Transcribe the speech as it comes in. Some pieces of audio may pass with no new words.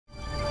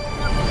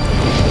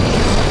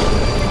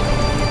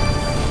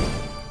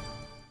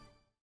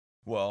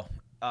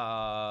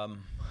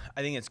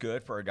I think it's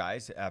good for our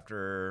guys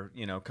after,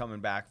 coming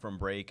back from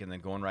break and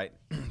then going right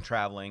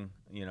traveling,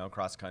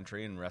 across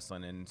country and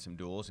wrestling in some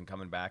duels and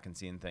coming back and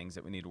seeing things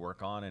that we need to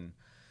work on. And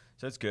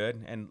so it's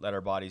good, and let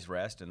our bodies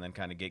rest and then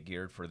kind of get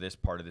geared for this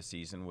part of the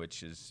season,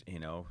 which is,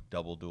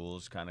 double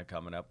duels kind of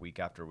coming up week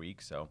after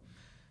week. So,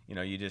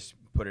 you just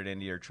put it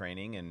into your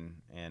training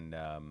and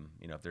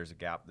if there's a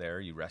gap there,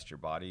 you rest your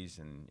bodies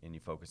and you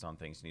focus on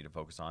things you need to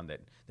focus on.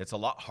 That's a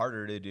lot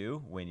harder to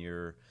do when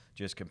you're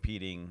just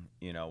competing,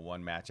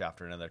 one match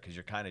after another, because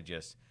you're kind of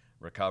just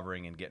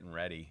recovering and getting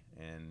ready.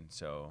 And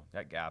so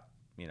that gap,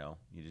 you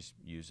just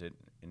use it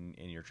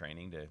in your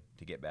training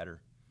to get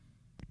better.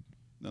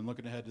 Then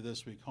looking ahead to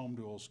this week,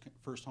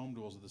 first home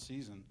duels of the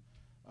season,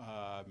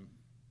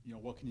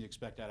 what can you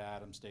expect out of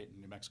Adams State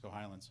and New Mexico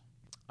Highlands?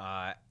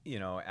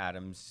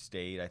 Adams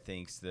State, I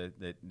think, is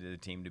the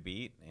team to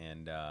beat,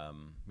 and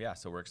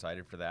so we're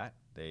excited for that.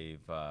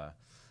 They've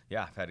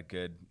had a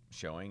good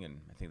showing,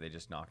 and I think they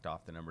just knocked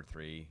off the number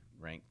 3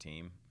 ranked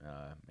team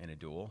in a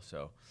duel.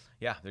 So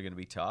they're going to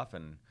be tough,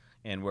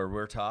 and where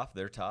we're tough,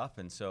 they're tough,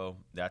 and so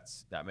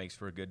that makes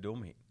for a good duel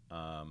meet.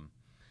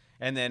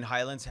 And then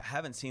Highlands,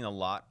 haven't seen a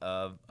lot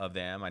of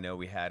them. I know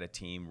we had a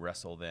team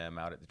wrestle them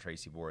out at the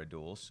Tracy Bora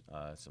duels,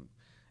 some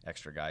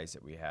extra guys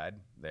that we had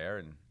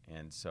there,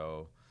 and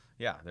so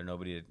they're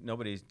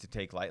nobody to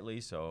take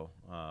lightly. So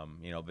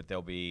but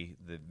they'll be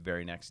the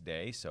very next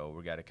day. So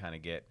we got to kind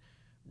of get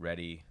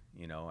ready,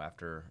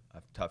 after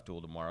a tough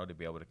duel tomorrow to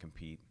be able to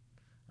compete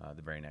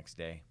the very next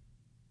day.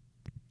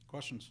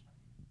 Questions?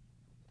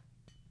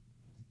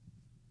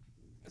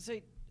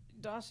 Say,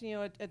 Dawson,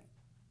 at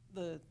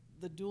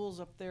the duels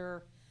up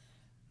there,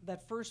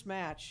 that first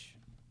match,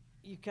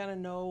 you kind of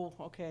know,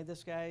 okay,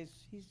 this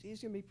guy's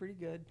he's gonna be pretty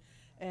good.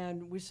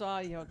 And we saw,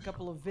 a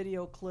couple of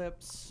video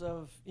clips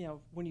of,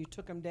 when you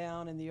took him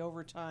down in the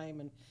overtime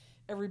and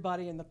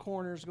everybody in the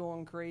corners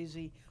going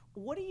crazy.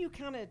 What do you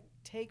kind of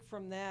take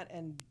from that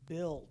and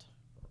build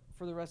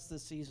for the rest of the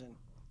season?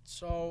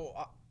 So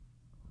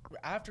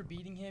after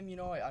beating him,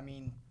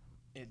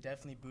 it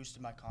definitely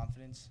boosted my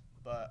confidence.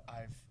 But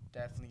I've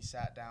definitely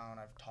sat down,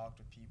 I've talked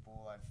with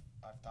people,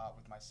 I've thought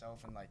with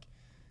myself, and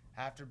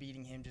after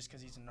beating him, just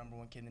because he's the number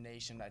 1 kid in the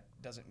nation, that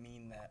doesn't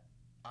mean that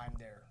I'm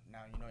there now.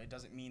 It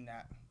doesn't mean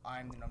that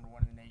I'm the number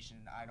 1 in the nation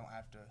and I don't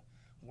have to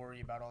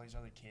worry about all these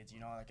other kids.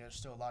 There's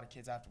still a lot of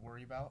kids I have to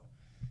worry about,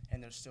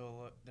 and there's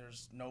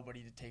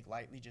nobody to take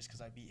lightly just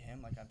because I beat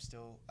him. I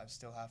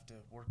still have to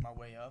work my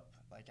way up.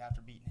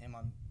 After beating him,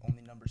 I'm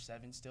only number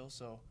 7 still.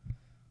 So,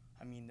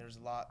 there's a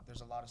lot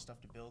of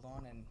stuff to build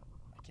on, and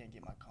I can't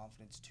get my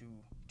confidence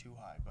too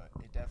high, but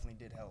it definitely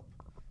did help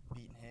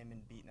beating him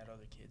and beating that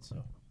other kid.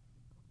 So.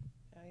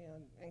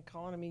 And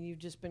Collin, you've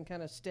just been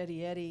kind of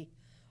steady Eddie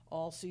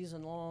all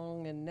season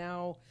long, and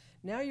now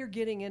you're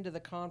getting into the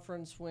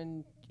conference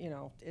when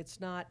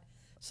it's not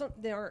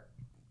they aren't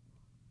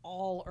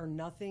all or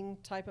nothing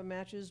type of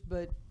matches,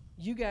 but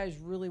you guys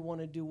really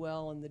want to do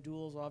well in the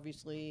duels,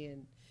 obviously,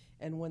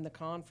 and win the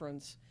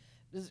conference.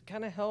 Does it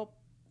kind of help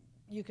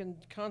you can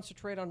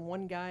concentrate on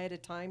one guy at a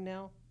time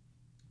now?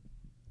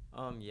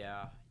 I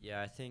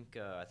think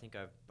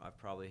I've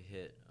probably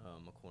hit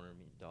a corner.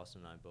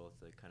 Dawson and I both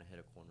kind of hit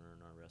a corner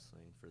in our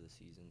wrestling for the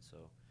season, so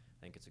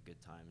I think it's a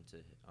good time to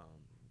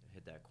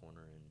hit that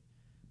corner and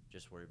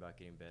just worry about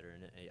getting better.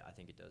 And I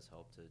think it does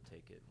help to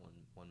take it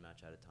one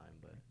match at a time,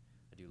 but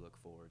I do look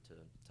forward to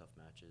tough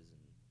matches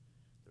and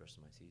the rest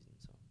of my season.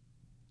 So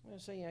I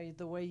was saying,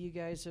 the way you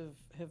guys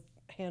have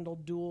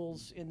handled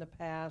duels in the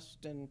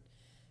past, and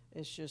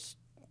it's just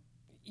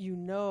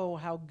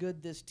how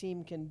good this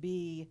team can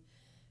be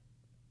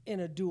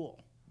in a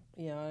duel.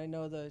 I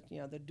know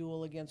the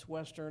duel against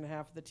Western,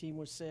 half of the team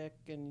was sick,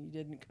 and you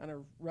didn't kind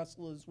of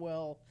wrestle as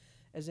well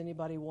as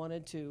anybody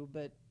wanted to.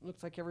 But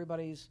looks like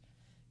everybody's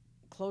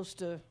close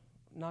to,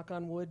 knock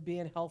on wood,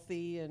 being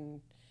healthy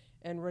and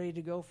ready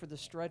to go for the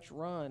stretch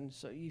run.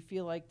 So you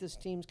feel like this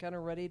team's kind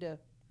of ready to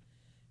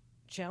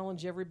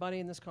challenge everybody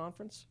in this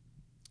conference?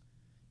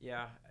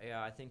 Yeah.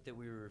 I think that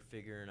we were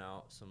figuring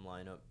out some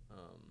lineup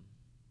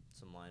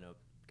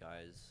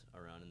guys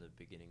around in the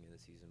beginning of the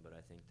season, but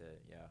I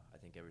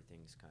think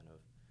everything's kind of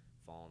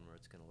fallen where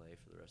it's going to lay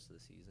for the rest of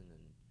the season,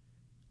 and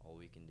all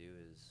we can do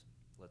is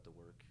let the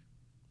work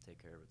take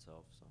care of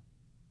itself. So,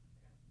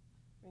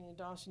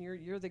 Dawson,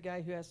 you're the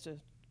guy who has to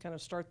kind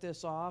of start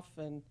this off,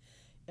 and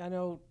I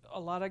know a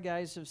lot of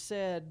guys have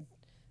said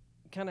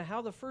kind of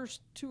how the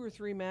first 2 or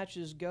 3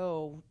 matches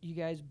go, you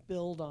guys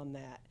build on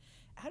that.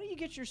 How do you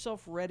get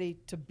yourself ready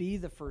to be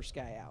the first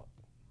guy out?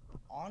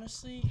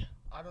 Honestly,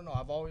 I don't know.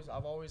 I've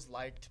always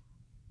liked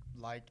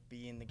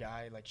being the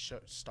guy,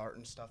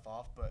 starting stuff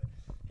off, but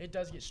it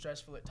does get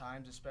stressful at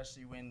times,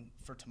 especially when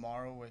for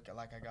tomorrow,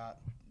 I got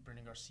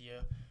Brendan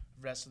Garcia,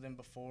 wrestled him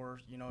before.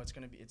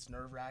 It's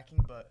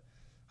nerve-wracking, but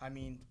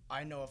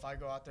I know if I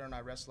go out there and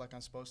I wrestle like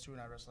I'm supposed to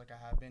and I wrestle like I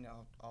have been,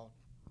 I'll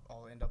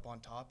end up on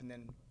top. And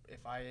then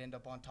if I end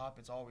up on top,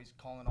 it's always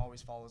Collin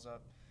always follows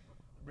up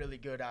really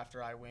good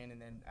after I win,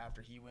 and then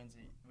after he wins,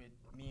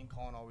 me and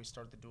Collin always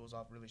start the duels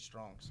off really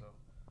strong. So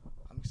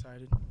I'm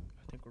excited.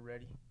 I think we're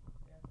ready.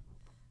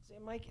 Say,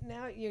 Mike,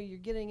 now you're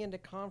getting into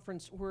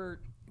conference where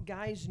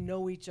guys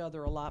know each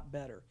other a lot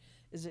better.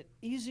 Is it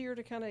easier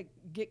to kind of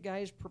get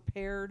guys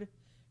prepared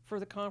for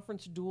the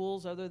conference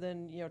duels other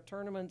than,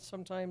 tournaments?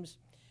 Sometimes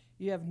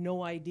you have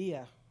no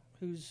idea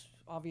who's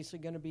obviously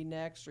going to be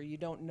next, or you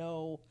don't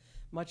know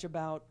much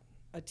about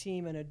a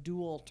team in a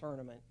dual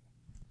tournament.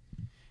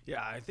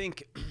 Yeah, I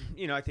think,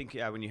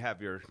 when you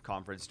have your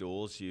conference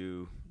duels,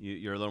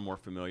 you're a little more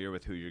familiar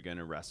with who you're going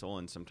to wrestle,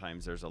 and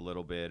sometimes there's a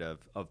little bit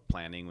of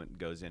planning that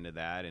goes into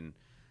that,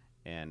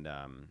 and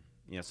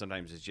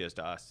sometimes it's just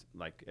us,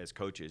 like as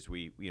coaches,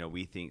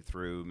 we think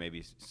through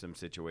maybe some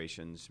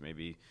situations,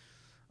 maybe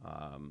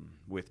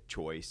with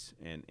choice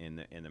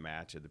in the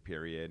match of the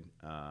period,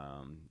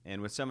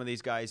 and with some of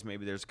these guys,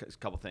 maybe there's a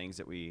couple things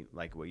that we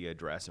like what you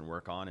address and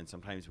work on, and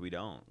sometimes we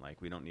don't.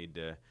 Like we don't need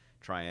to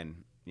try and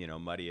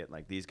muddy it.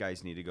 Like these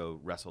guys need to go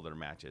wrestle their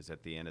matches.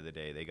 At the end of the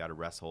day, they got to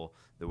wrestle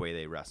the way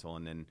they wrestle,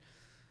 and then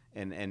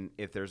and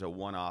if there's a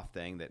one-off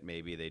thing that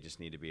maybe they just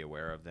need to be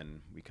aware of,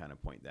 then we kind of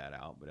point that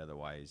out. But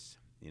otherwise,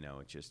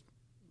 it's just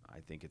I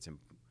think it's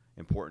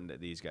important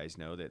that these guys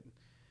know that.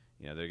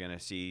 They're going to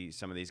see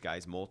some of these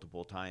guys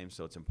multiple times,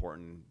 so it's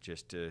important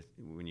just to,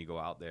 when you go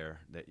out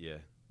there, that you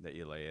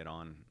lay it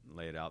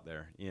out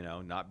there.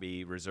 Not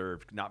be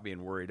reserved, not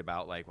being worried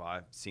about like, well,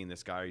 I've seen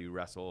this guy or you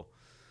wrestle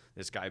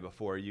this guy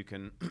before. You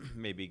can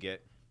maybe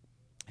get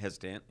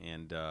hesitant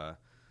and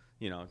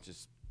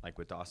just like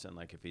with Dawson,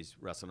 like if he's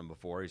wrestled him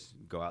before, he's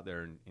go out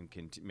there and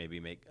can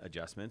maybe make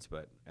adjustments,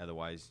 but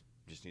otherwise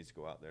just needs to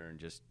go out there and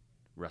just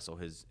wrestle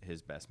his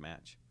best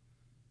match.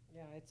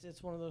 Yeah,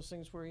 it's one of those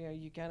things where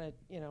you kind of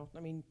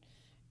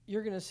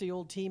you're going to see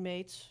old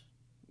teammates,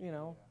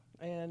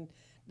 and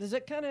does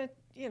it kind of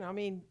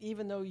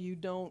even though you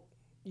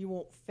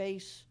won't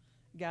face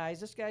guys,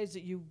 just guys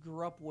that you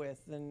grew up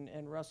with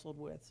and wrestled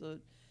with, so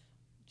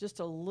just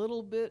a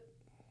little bit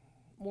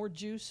more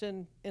juice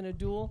in a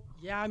duel.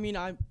 Yeah,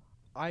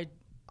 I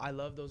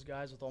love those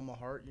guys with all my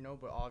heart,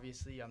 but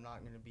obviously I'm not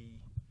going to be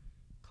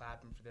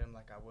clapping for them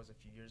like I was a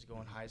few years ago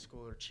in high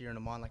school or cheering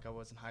them on like I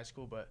was in high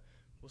school, but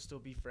we'll still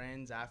be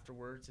friends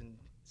afterwards and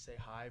say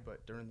hi,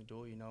 but during the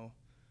duel,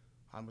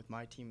 I'm with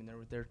my team and they're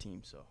with their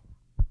team, so.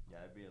 Yeah,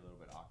 it'd be a little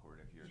bit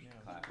awkward if you're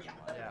clapping.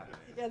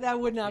 Yeah, that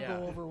would not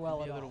go over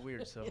well at all. It'd be a little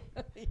weird, so.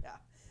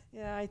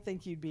 Yeah, I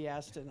think you'd be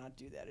asked to not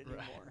do that anymore.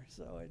 Right.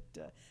 So,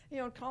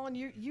 Collin,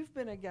 you've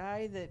been a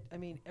guy that,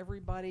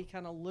 everybody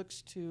kind of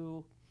looks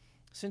to,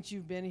 since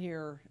you've been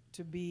here,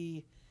 to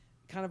be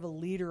kind of a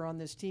leader on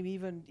this team.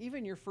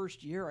 Even your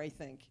first year, I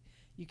think,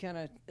 you kind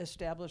of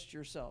established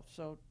yourself.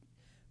 So,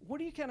 what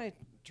do you kind of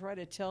try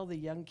to tell the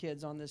young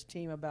kids on this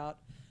team about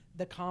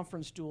the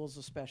conference duels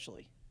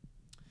especially?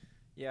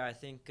 Yeah, I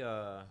think,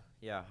 I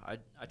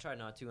tried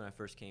not to when I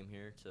first came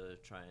here to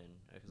try and,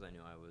 because I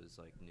knew I was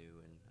like new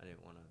and I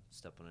didn't want to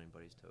step on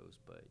anybody's toes.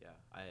 But yeah,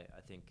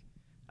 I think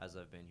as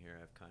I've been here,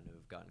 I've kind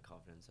of gotten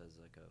confidence as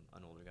like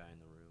an older guy in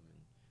the room.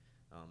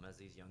 And as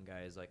these young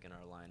guys, like in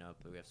our lineup,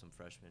 we have some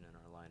freshmen in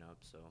our lineup.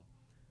 So,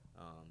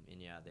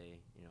 we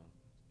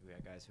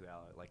have guys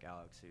like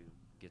Alex who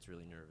gets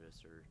really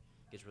nervous or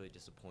gets really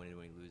disappointed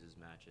when he loses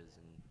matches,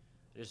 and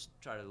just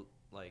try to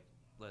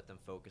let them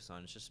focus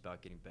on it's just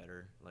about getting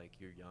better. Like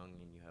you're young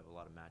and you have a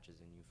lot of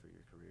matches in you for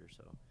your career,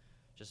 so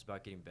just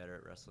about getting better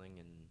at wrestling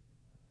and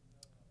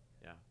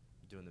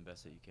doing the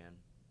best that you can.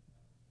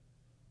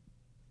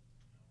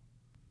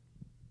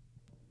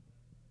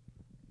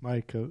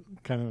 Mike,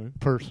 kind of a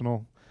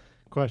personal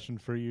question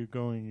for you,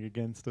 going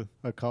against a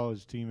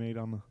college teammate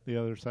on the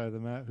other side of the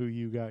mat who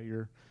you got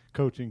your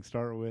coaching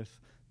start with.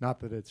 Not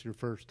that it's your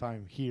first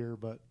time here,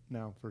 but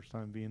now first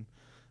time being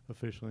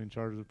officially in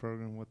charge of the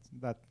program. What's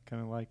that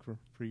kind of like for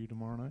you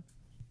tomorrow night?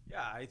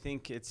 Yeah, I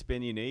think it's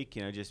been unique.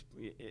 Coach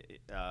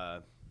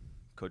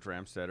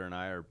Ramstetter and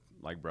I are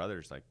like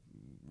brothers, like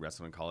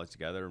wrestling in college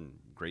together, and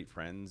great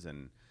friends.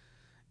 And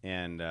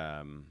at the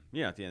end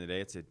of the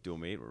day, it's a dual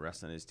meet. We're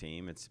wrestling his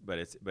team. It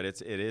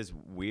is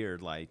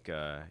weird, like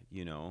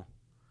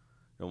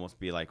almost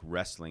be like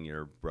wrestling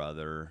your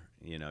brother.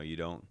 You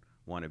don't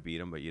want to beat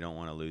him, but you don't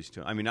want to lose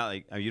to him. Not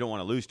like you don't want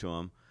to lose to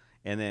him,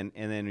 and then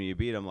when you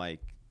beat him, like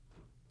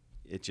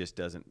it just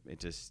doesn't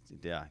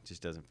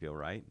feel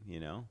right,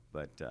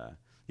 But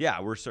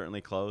we're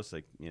certainly close.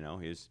 Like he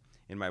was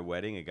in my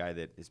wedding, a guy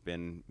that has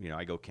been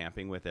I go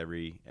camping with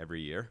every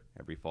year,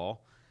 every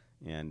fall,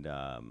 and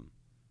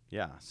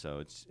so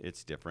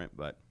it's different,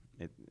 but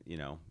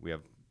we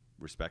have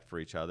respect for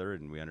each other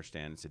and we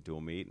understand it's a dual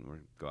meet and we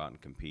go out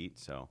and compete.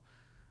 So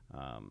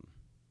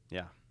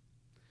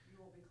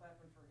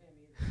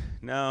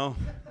No,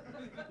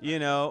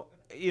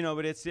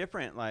 but it's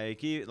different.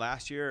 Like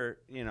last year,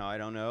 I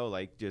don't know,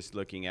 like just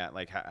looking at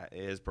like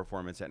his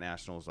performance at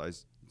nationals, I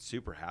was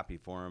super happy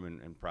for him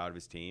and proud of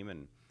his team,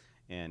 and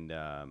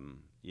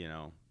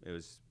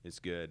it's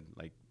good,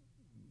 like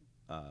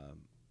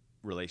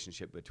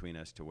relationship between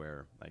us to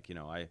where like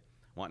I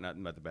want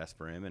nothing but the best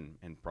for him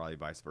and probably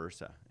vice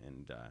versa.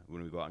 And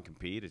when we go out and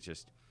compete, it's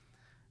just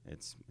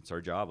it's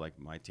our job, like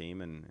my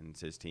team and it's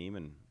his team,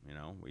 and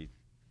we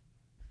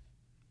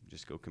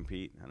just go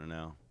compete. I don't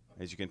know.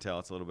 As you can tell,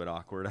 it's a little bit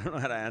awkward. I don't know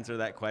how to answer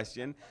that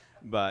question,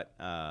 but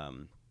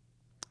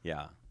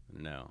yeah,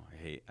 no,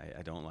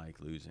 I don't like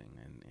losing,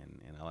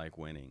 and I like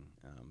winning.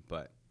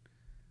 But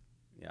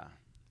yeah,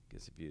 I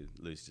guess if you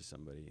lose to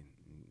somebody,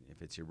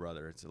 if it's your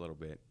brother, it's a little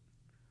bit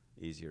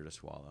easier to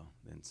swallow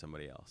than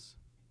somebody else.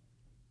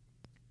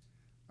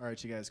 All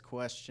right, you guys,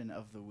 question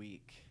of the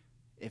week.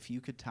 If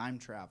you could time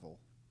travel,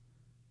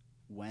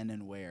 when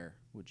and where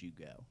would you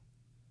go?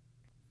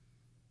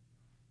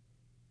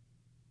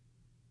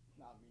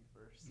 Not me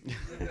first.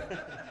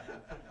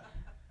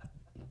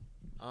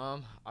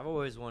 I've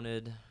always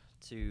wanted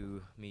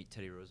to meet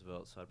Teddy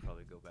Roosevelt, so I'd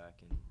probably go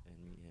back and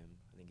meet him.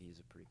 I think he's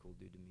a pretty cool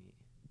dude to meet.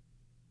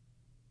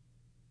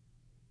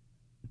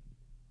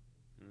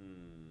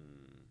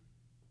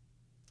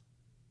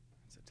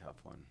 It's a tough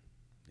one.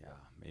 Yeah,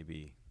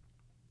 maybe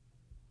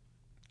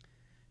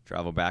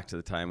travel back to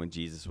the time when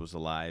Jesus was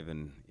alive,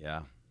 and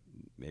yeah,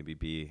 maybe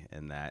be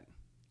in that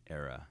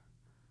era.